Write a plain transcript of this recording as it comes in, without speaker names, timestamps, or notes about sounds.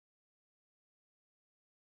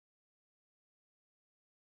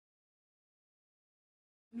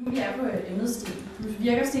Nu er jeg på emnet Sten. Nu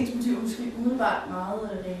virker Stens motiver måske umiddelbart meget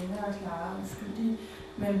rene og klare og uskyldige,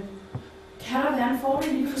 men kan der være en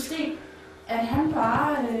fordel lige for Sten, at han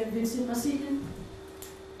bare vil til Brasilien?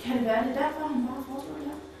 Kan det være det derfor, han bare har foreslået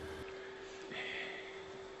det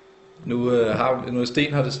her? Nu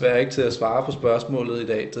Sten har desværre ikke til at svare på spørgsmålet i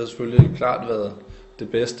dag. Det har selvfølgelig klart været det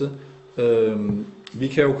bedste. Vi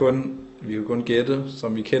kan kun gætte,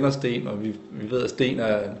 som vi kender Sten, og vi ved, at Sten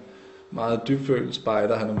er en meget dybfølt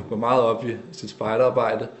spejder. Han går meget op i sit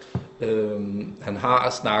spejderarbejde. Han har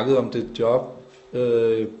snakket om det job,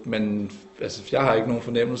 men altså, jeg har ikke nogen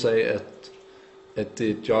fornemmelse af, at det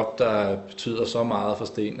er et job, der betyder så meget for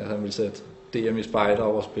Sten, at han vil sætte DM i spejder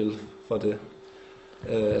over spil for det.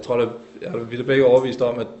 Jeg tror, vi er begge overbevist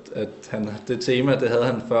om, at det tema, det havde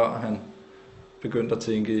han før han begyndte at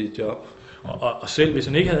tænke i et job. Og selv hvis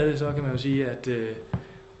han ikke havde det, så kan man jo sige, at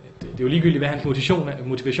det er jo ligegyldigt, hvad hans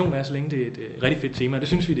motivation er, så længe det er et rigtig fedt tema. Det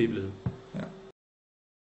synes vi, det er blevet.